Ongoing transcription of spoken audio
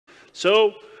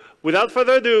So, without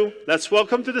further ado, let's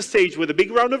welcome to the stage with a big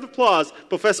round of applause,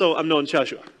 Professor Amnon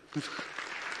Shashua.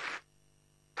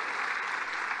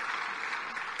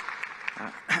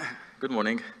 Good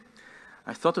morning.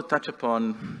 I thought to touch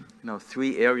upon,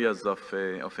 three areas of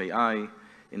AI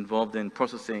involved in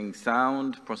processing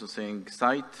sound, processing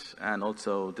sight, and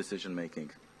also decision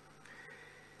making.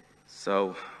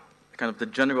 So, kind of the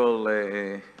general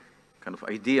kind of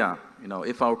idea,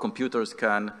 if our computers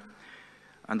can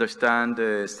understand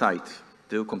sight,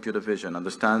 do computer vision,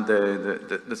 understand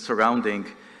the surrounding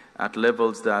at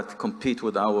levels that compete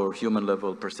with our human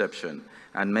level perception,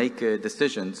 and make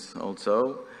decisions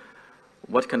also,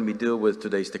 what can we do with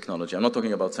today's technology? I'm not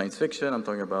talking about science fiction, I'm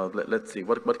talking about, let's see,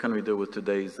 what can we do with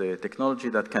today's technology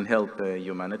that can help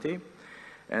humanity?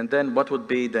 And then what would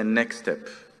be the next step?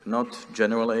 Not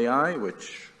general AI,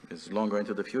 which is longer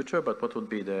into the future, but what would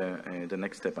be the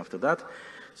next step after that?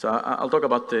 So I'll talk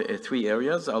about three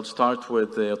areas. I'll start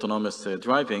with autonomous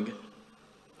driving.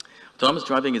 Autonomous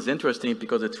driving is interesting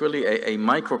because it's really a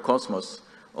microcosmos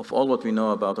of all what we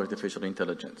know about artificial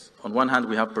intelligence. On one hand,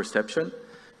 we have perception.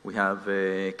 We have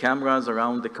cameras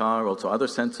around the car, also other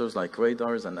sensors like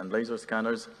radars and laser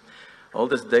scanners. All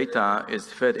this data is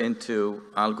fed into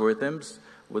algorithms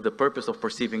with the purpose of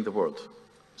perceiving the world.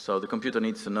 So the computer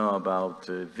needs to know about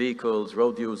vehicles,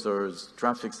 road users,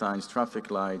 traffic signs,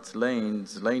 traffic lights,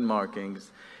 lanes, lane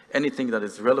markings, anything that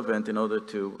is relevant in order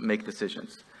to make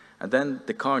decisions. And then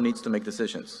the car needs to make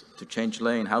decisions to change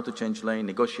lane, how to change lane,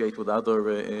 negotiate with other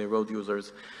road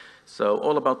users. So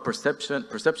all about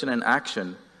perception and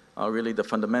action are really the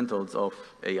fundamentals of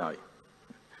AI.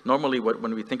 Normally,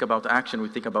 when we think about action, we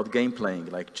think about game playing,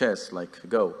 like chess, like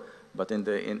Go. But in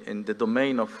the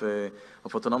domain of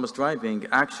autonomous driving,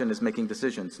 action is making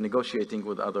decisions, negotiating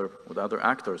with other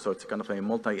actors. So it's kind of a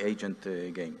multi-agent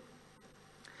game.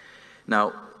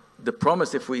 Now, the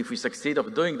promise, if we succeed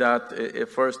of doing that,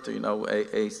 first,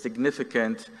 a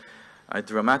significant,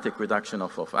 dramatic reduction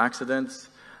of accidents.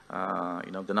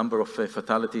 The number of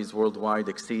fatalities worldwide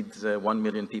exceeds 1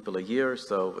 million people a year.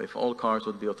 So if all cars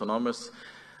would be autonomous,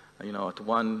 at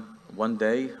one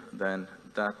day, then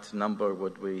that number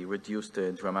would be reduced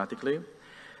dramatically.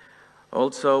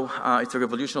 Also, it's a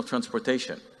revolution of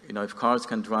transportation. If cars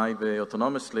can drive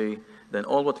autonomously, then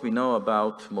all what we know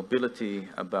about mobility,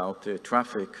 about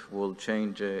traffic will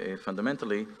change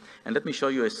fundamentally. And let me show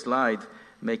you a slide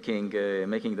making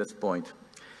this point.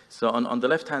 So on the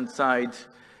left-hand side,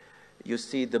 you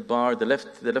see the bar, the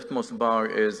leftmost bar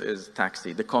is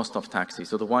taxi, the cost of taxi.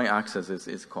 So the y-axis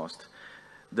is cost.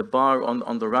 The bar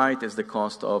on the right is the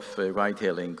cost of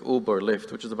ride-hailing, Uber,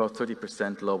 Lyft, which is about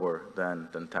 30% lower than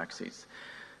taxis.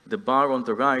 The bar on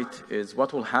the right is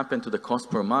what will happen to the cost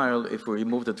per mile if we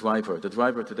remove the driver. The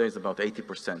driver today is about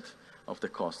 80% of the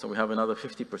cost, so we have another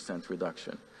 50%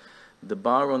 reduction. The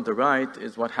bar on the right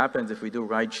is what happens if we do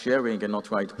ride-sharing and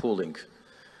not ride-pooling,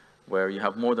 where you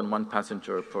have more than one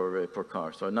passenger per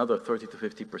car, so another 30 to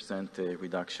 50%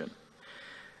 reduction.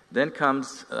 Then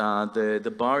comes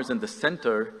the bars in the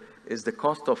center is the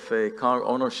cost of car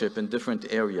ownership in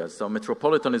different areas. So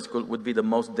metropolitan would be the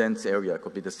most dense area. It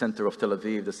could be the center of Tel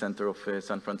Aviv, the center of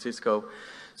San Francisco.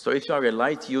 So if you are a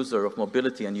light user of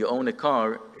mobility and you own a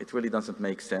car, it really doesn't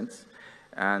make sense.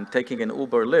 And taking an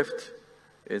Uber Lyft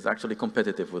is actually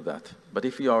competitive with that. But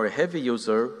if you are a heavy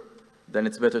user, then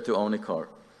it's better to own a car.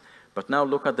 But now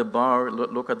look at the bar,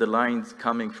 look at the lines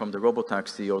coming from the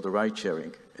robotaxi or the ride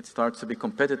sharing. It starts to be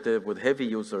competitive with heavy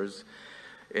users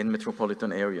in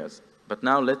metropolitan areas. But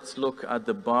now let's look at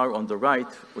the bar on the right,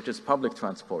 which is public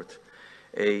transport.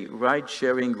 A ride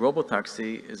sharing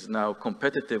robotaxi is now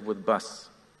competitive with bus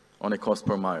on a cost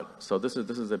per mile. So this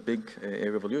is a big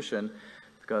revolution,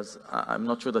 because I'm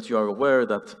not sure that you are aware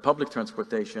that public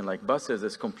transportation like buses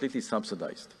is completely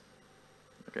subsidized.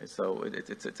 Okay, so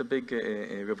it's a big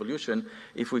revolution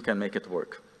if we can make it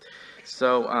work.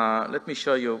 So let me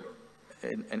show you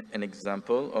an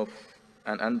example of,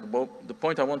 well, the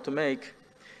point I want to make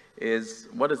is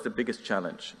what is the biggest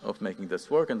challenge of making this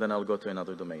work, and then I'll go to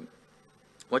another domain.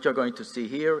 What you're going to see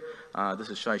here, this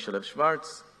is Shai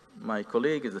Shalev-Schwartz. My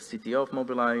colleague is the CTO of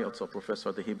Mobileye, also a professor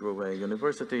at the Hebrew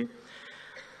University.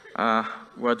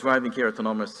 We're driving here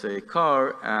autonomous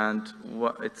car, and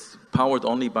it's powered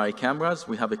only by cameras.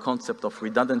 We have a concept of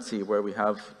redundancy where we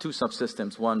have two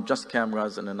subsystems, one just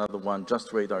cameras and another one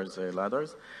just radars,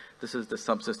 lidars. This is the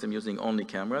subsystem using only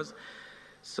cameras.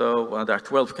 So there are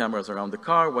 12 cameras around the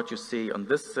car. What you see on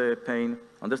this pane,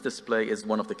 on this display, is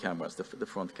one of the cameras, the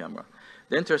front camera.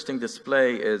 The interesting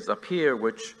display is up here,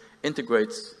 which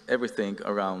integrates everything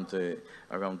around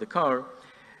the car.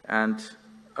 And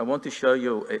I want to show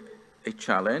you a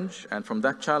challenge, and from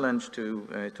that challenge to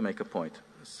make a point.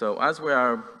 So as we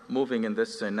are moving in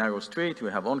this narrow street,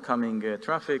 we have oncoming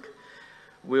traffic,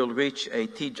 we'll reach a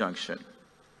T-junction.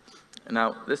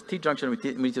 Now, this T-junction, we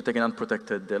need to take an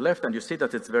unprotected left, and you see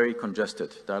that it's very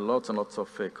congested. There are lots and lots of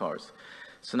cars.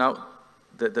 So now,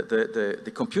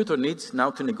 the computer needs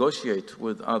now to negotiate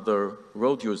with other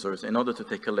road users in order to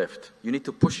take a left. You need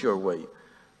to push your way.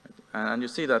 And you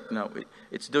see that now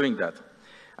it's doing that.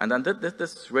 And then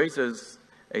this raises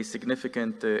a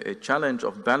significant challenge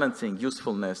of balancing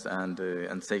usefulness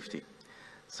and safety.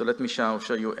 So let me show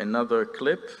you another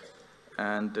clip,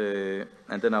 and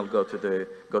then I'll go to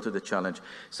the challenge.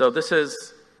 So this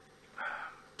is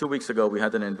 2 weeks ago. We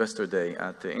had an investor day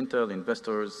at Intel,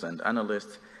 investors and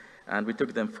analysts, and we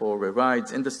took them for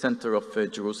rides in the center of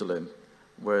Jerusalem,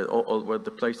 where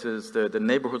the places, the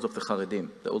neighborhoods of the Haredim,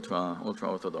 the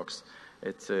ultra-Orthodox.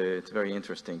 It's very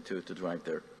interesting to drive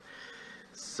there.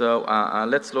 So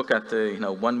let's look at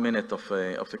 1 minute of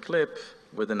the clip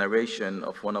with a narration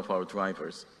of one of our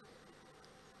drivers.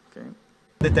 Okay.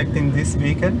 Detecting this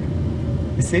vehicle,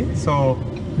 you see? So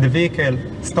the vehicle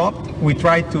stopped. We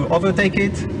tried to overtake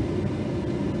it,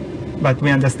 but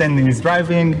we understand he's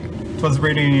driving. It was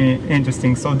really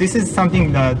interesting. So this is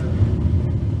something that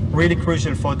really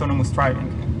crucial for autonomous driving.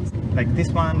 Like this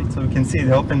one, so you can see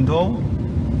the open door.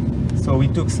 So we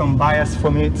took some bias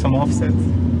from it, some offsets.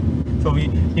 So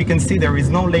you can see there is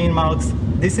no lane marks.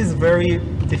 This is very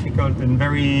difficult and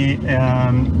very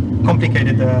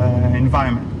complicated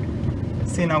environment.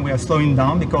 See, now we are slowing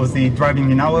down because he's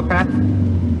driving in our path.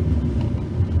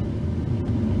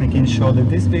 Making sure that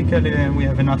this vehicle, we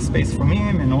have enough space from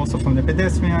him and also from the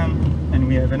pedestrian. And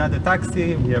we have another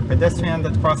taxi, we have pedestrian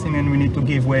that's crossing, and we need to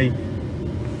give way.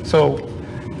 So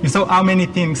you saw how many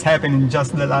things happen in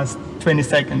just the last 20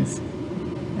 seconds.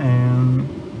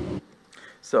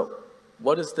 So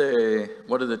what is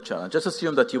the challenge? Just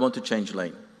assume that you want to change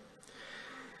lane.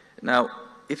 Now,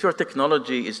 if your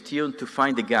technology is tuned to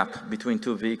find a gap between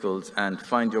two vehicles and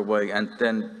find your way, and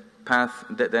then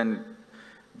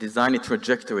design a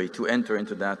trajectory to enter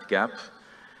into that gap,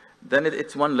 then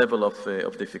it's one level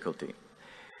of difficulty.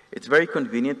 It's very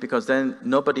convenient because then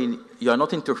you are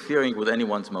not interfering with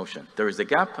anyone's motion. There is a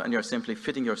gap, and you're simply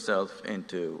fitting yourself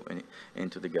into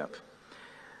the gap.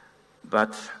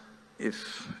 But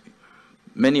if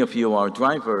many of you are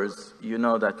drivers, you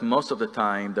know that most of the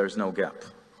time there's no gap.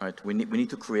 Right? We need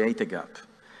to create a gap.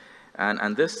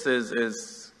 And this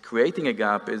is creating a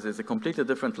gap is a completely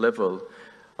different level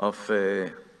of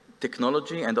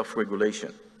technology and of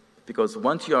regulation. Because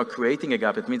once you are creating a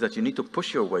gap, it means that you need to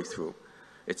push your way through.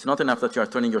 It's not enough that you are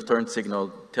turning your turn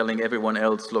signal, telling everyone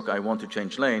else, look, I want to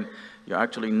change lane. You're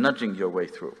actually nudging your way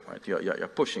through. Right? You're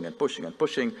pushing and pushing and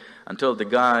pushing until the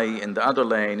guy in the other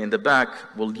lane in the back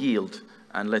will yield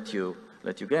and let you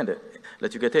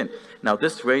get in. Now,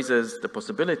 this raises the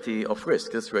possibility of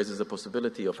risk. This raises the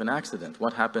possibility of an accident.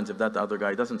 What happens if that other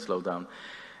guy doesn't slow down?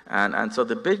 And so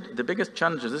the biggest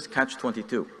challenge is this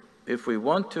catch-22. If we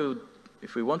want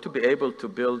to be able to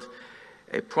build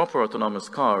a proper autonomous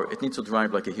car, it needs to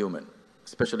drive like a human.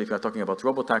 Especially if you're talking about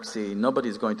robotaxi,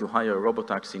 nobody's going to hire a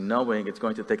robotaxi knowing it's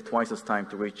going to take twice as time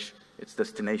to reach its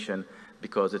destination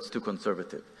because it's too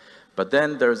conservative. But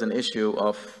then there's an issue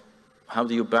of how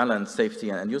do you balance safety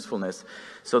and usefulness?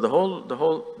 So the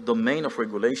whole domain of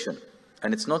regulation,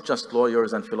 and it's not just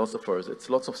lawyers and philosophers, it's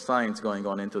lots of science going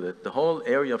on into it. The whole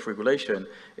area of regulation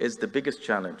is the biggest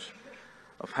challenge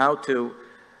of how to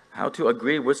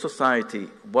agree with society,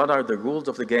 what are the rules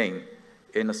of the game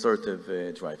in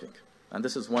assertive driving. And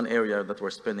this is one area that we're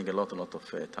spending a lot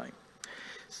of time.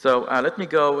 So let me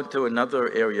go to another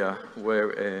area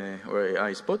where AI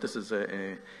is put. This is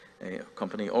a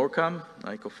company, Orcam,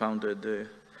 I co-founded a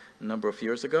number of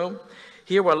years ago.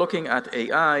 Here we're looking at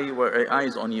AI, where AI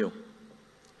is on you.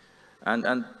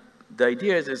 And the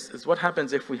idea is what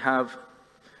happens if we have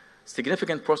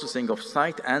significant processing of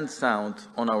sight and sound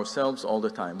on ourselves all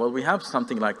the time. Well, we have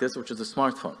something like this, which is a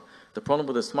smartphone. The problem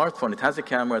with a smartphone, it has a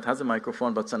camera, it has a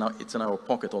microphone, but it's in our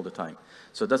pocket all the time.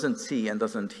 So it doesn't see and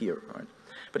doesn't hear. Right?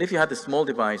 But if you had a small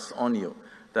device on you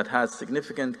that has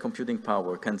significant computing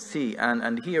power, can see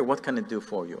and hear, what can it do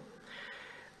for you?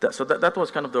 So that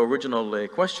was kind of the original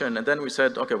question. And then we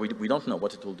said, okay, we don't know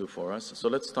what it will do for us. So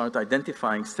let's start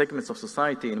identifying segments of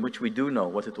society in which we do know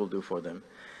what it will do for them.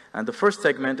 And the first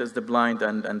segment is the blind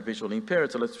and visually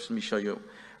impaired. So let me show you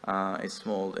a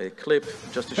small clip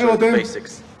just to show you the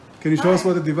basics. Can you show us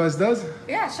what the device does?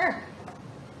 Yeah, sure.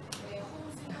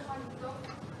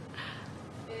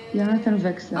 Jonathan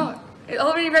Wexler. Oh, It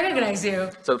already recognized you.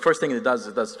 So the first thing it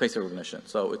does face recognition.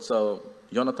 So it saw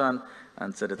Jonathan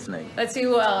and said its name. Let's see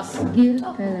who else.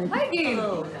 Oh, hi,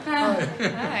 Gil.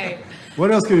 Hi.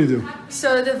 What else can you do?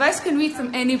 So the device can read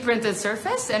from any printed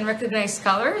surface and recognize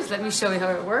colors. Let me show you how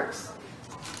it works.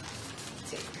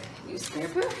 Take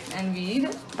newspaper and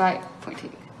read by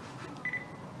pointing.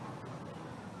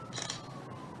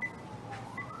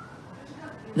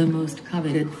 The most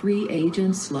coveted free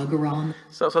agent slugger on.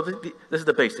 So this is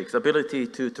the basics: ability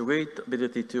to read,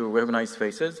 ability to recognize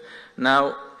faces.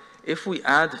 Now, if we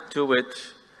add to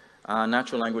it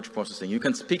natural language processing, you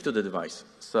can speak to the device.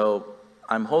 So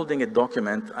I'm holding a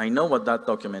document. I know what that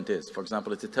document is. For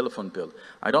example, it's a telephone bill.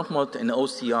 I don't want an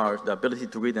OCR, the ability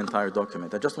to read the entire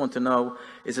document. I just want to know,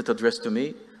 is it addressed to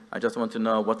me? I just want to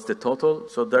know what's the total.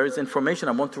 So there is information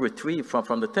I want to retrieve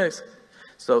from the text.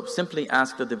 So simply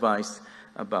ask the device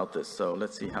about this. So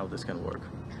let's see how this can work.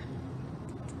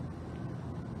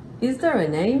 Is there a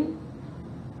name?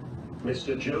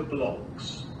 Mr. Joe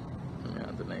Bloggs. Yeah,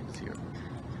 the name is here.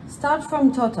 Start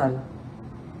from total.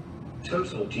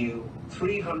 Total due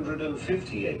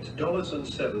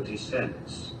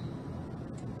 $358.70.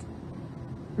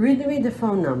 Read me the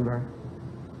phone number.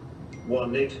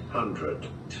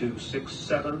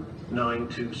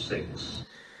 1-800-267-926.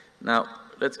 Now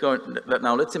let's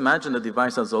imagine the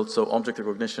device has also object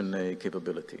recognition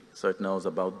capability. So it knows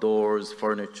about doors,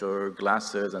 furniture,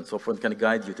 glasses, and so forth. It can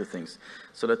guide you to things.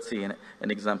 So let's see an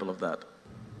example of that.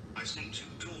 I see 2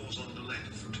 doors on the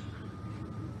left.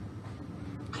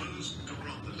 Close the door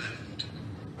on the left.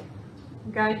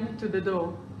 Guide me to the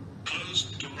door. Close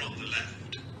the door on the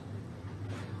left.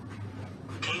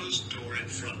 Close the door in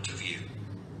front of you.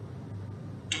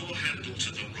 Door handle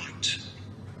to the right.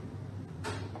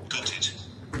 Got it.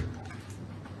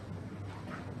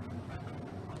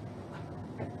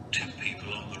 2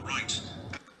 people on the right.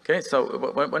 Okay, so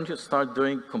when you start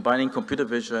combining computer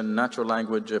vision, natural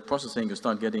language processing, you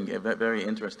start getting a very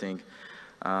interesting,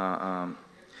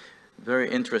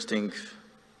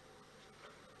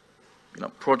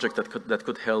 project that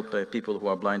could help people who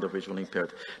are blind or visually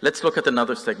impaired. Let's look at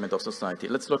another segment of society.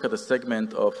 Let's look at the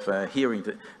segment of hearing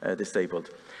disabled.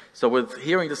 So with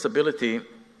hearing disability,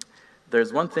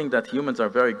 there's one thing that humans are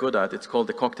very good at. It's called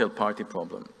the cocktail party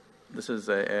problem. This is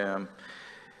an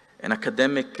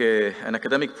academic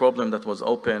problem that was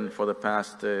open for the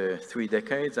past 3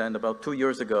 decades, and about 2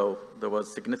 years ago there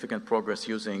was significant progress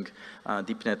using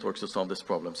deep networks to solve this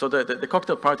problem. So the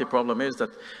cocktail party problem is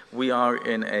that we are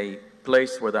in a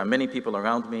place where there are many people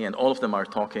around me and all of them are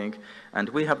talking, and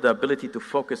we have the ability to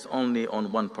focus only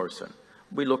on one person.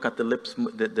 We look at the lips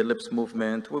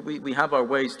movement. We have our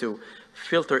ways to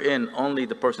filter in only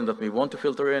the person that we want to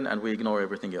filter in, and we ignore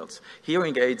everything else.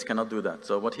 Hearing aids cannot do that.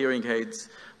 So what hearing aids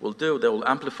will do, they will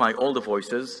amplify all the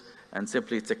voices, and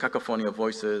simply it's a cacophony of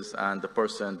voices, and the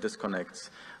person disconnects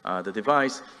the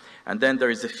device. And then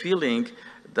there is a feeling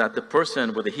that the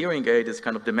person with the hearing aid is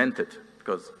kind of demented,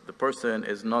 because the person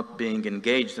is not being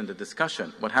engaged in the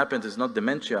discussion. What happens is not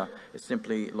dementia, it's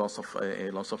simply loss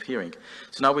of hearing.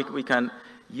 So now we can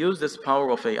use this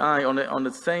power of AI on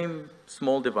the same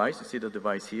small device. You see the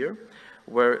device here,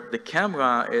 where the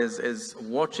camera is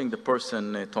watching the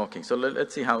person talking. So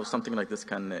let's see how something like this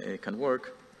can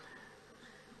work.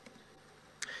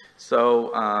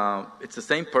 So it's the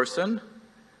same person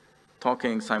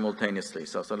talking simultaneously.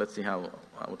 So let's see how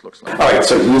it looks like. All right,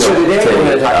 so today we're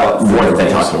going to talk about more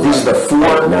things. These are the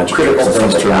 4 critical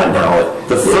things to got now.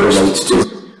 The first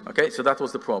Okay, so that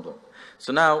was the problem.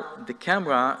 So now the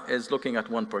camera is looking at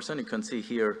one person. You can see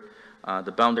here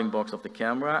the bounding box of the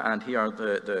camera, and here are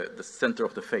the center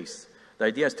of the face. The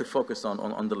idea is to focus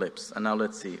on the lips. And now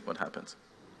let's see what happens.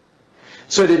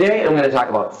 So today I'm going to talk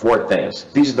about 4 things.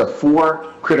 These are the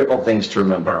 4 critical things to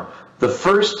remember. The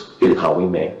first is how we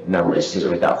make numbers.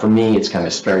 For me, it's kind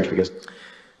of strange because...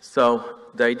 So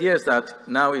the idea is that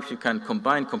now if you can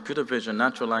combine computer vision,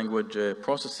 natural language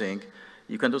processing,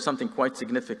 you can do something quite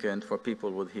significant for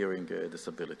people with hearing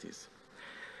disabilities.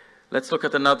 Let's look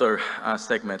at another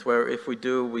segment where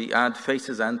we add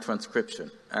faces and transcription.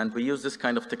 And we use this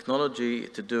kind of technology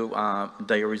to do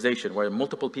diarization, where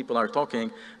multiple people are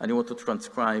talking and you want to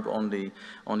transcribe only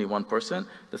one person.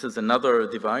 This is another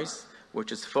device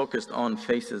which is focused on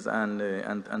faces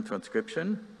and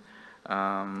transcription.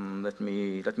 Let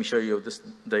me show you this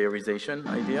diarization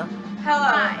idea.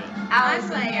 Hello, I'm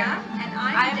Leia, and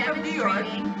I'm from New York,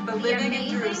 but living in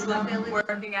Jerusalem,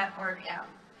 working at Orgam.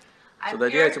 So the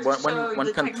idea is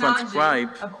one can transcribe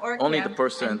only the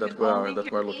person that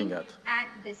we're looking at. At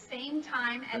the same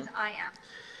time as I am.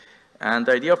 And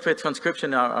the idea of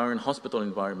transcription are in hospital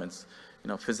environments. You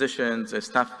know, physicians,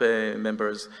 staff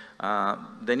members,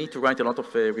 they need to write a lot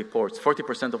of reports.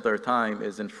 40% of their time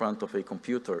is in front of a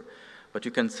computer. But you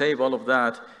can save all of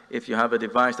that if you have a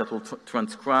device that will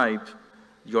transcribe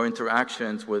your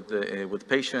interactions with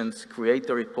patients, create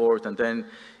the report, and then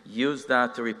use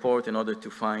that report in order to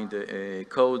find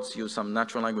codes, use some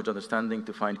natural language understanding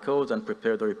to find codes, and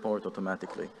prepare the report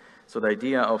automatically. So the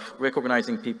idea of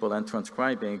recognizing people and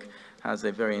transcribing has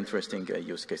a very interesting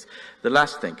use case. The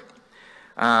last thing.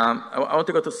 I want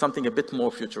to go to something a bit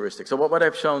more futuristic. So what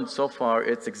I've shown so far,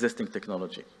 it's existing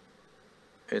technology.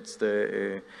 It's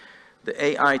the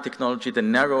AI technology, the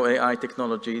narrow AI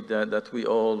technology that we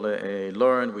all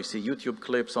learn. We see YouTube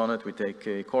clips on it. We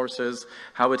take courses,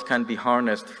 how it can be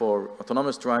harnessed for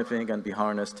autonomous driving and be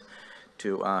harnessed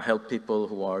to help people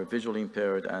who are visually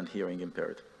impaired and hearing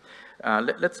impaired.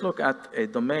 Let's look at a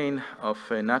domain of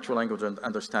natural language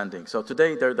understanding. So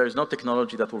today, there's no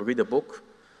technology that will read a book,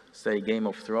 say Game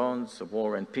of Thrones,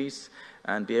 War and Peace,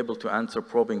 and be able to answer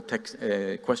probing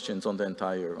questions on the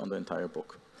entire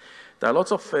book. There are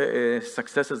lots of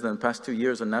successes in the past 2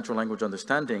 years in natural language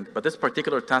understanding, but this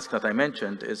particular task that I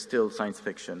mentioned is still science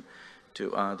fiction to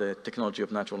the technology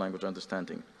of natural language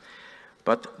understanding.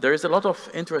 But there is a lot of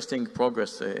interesting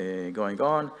progress going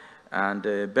on, and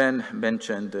Ben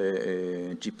mentioned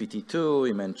GPT-2,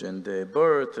 he mentioned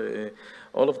BERT,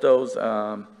 all of those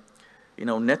you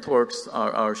know, networks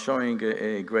are showing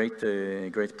a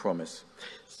great promise.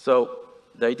 So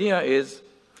the idea is,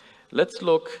 let's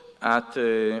look at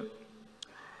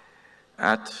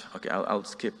okay, I'll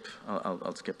skip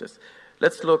this.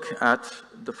 Let's look at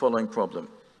the following problem.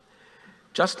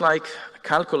 Just like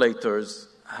calculators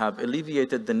have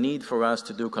alleviated the need for us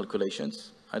to do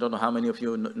calculations. I don't know how many of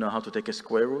you know how to take a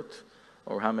square root,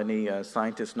 or how many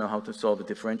scientists know how to solve a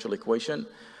differential equation.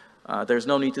 There's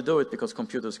no need to do it because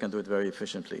computers can do it very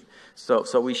efficiently.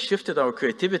 So we shifted our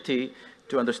creativity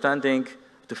to understanding,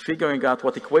 to figuring out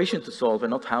what equation to solve and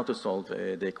not how to solve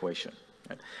the equation.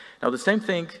 Right? Now the same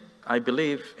thing, I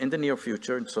believe, in the near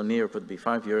future, so near could be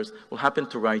 5 years, will happen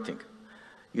to writing.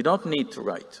 You don't need to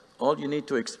write. All you need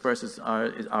to express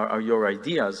are your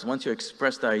ideas. Once you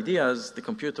express the ideas, the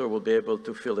computer will be able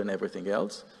to fill in everything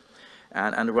else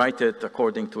and write it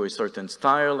according to a certain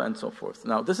style and so forth.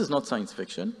 Now, this is not science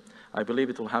fiction. I believe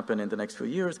it will happen in the next few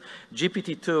years.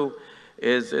 GPT-2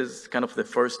 is kind of the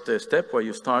first step where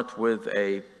you start with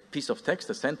a piece of text,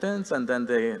 a sentence, and then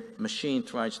the machine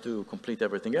tries to complete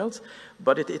everything else,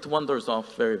 but it wanders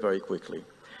off very, very quickly.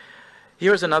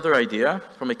 Here's another idea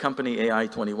from a company,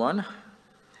 AI21,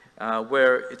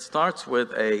 where it starts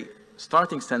with a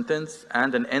starting sentence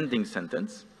and an ending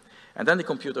sentence, and then the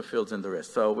computer fills in the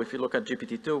rest. So if you look at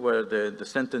GPT-2, where the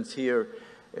sentence here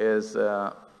is,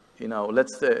 you know,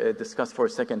 let's discuss for a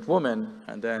second woman,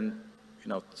 and then, you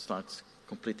know, starts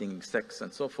completing sex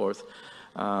and so forth.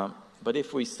 But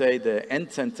if we say the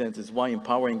end sentence is why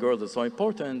empowering girls is so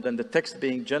important, then the text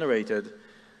being generated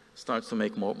starts to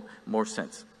make more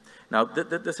sense. Now,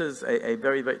 this is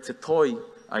it's a toy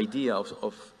idea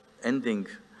of ending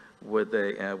with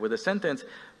a sentence,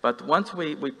 but once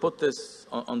we put this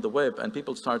on the web and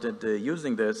people started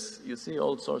using this, you see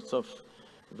all sorts of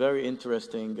very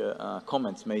interesting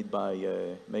comments made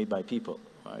by people,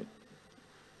 right?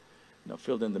 You know,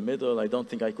 filled in the middle. I don't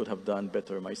think I could have done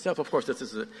better myself. Of course, this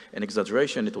is an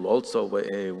exaggeration. It will also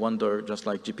wonder, just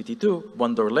like GPT-2,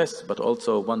 wonder less, but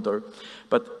also wonder.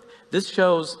 But this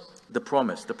shows the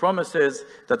promise. The promise is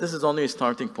that this is only a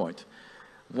starting point.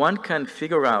 One can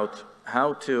figure out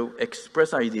how to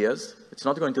express ideas. It's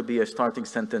not going to be a starting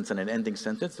sentence and an ending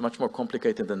sentence. It's much more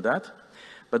complicated than that.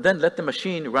 But then let the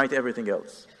machine write everything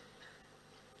else.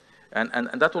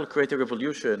 And that will create a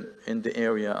revolution in the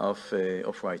area of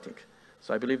writing.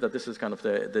 So I believe that this is kind of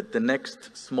the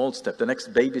next small step, the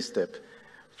next baby step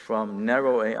from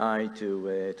narrow AI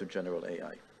to general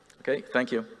AI. Okay,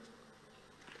 thank you.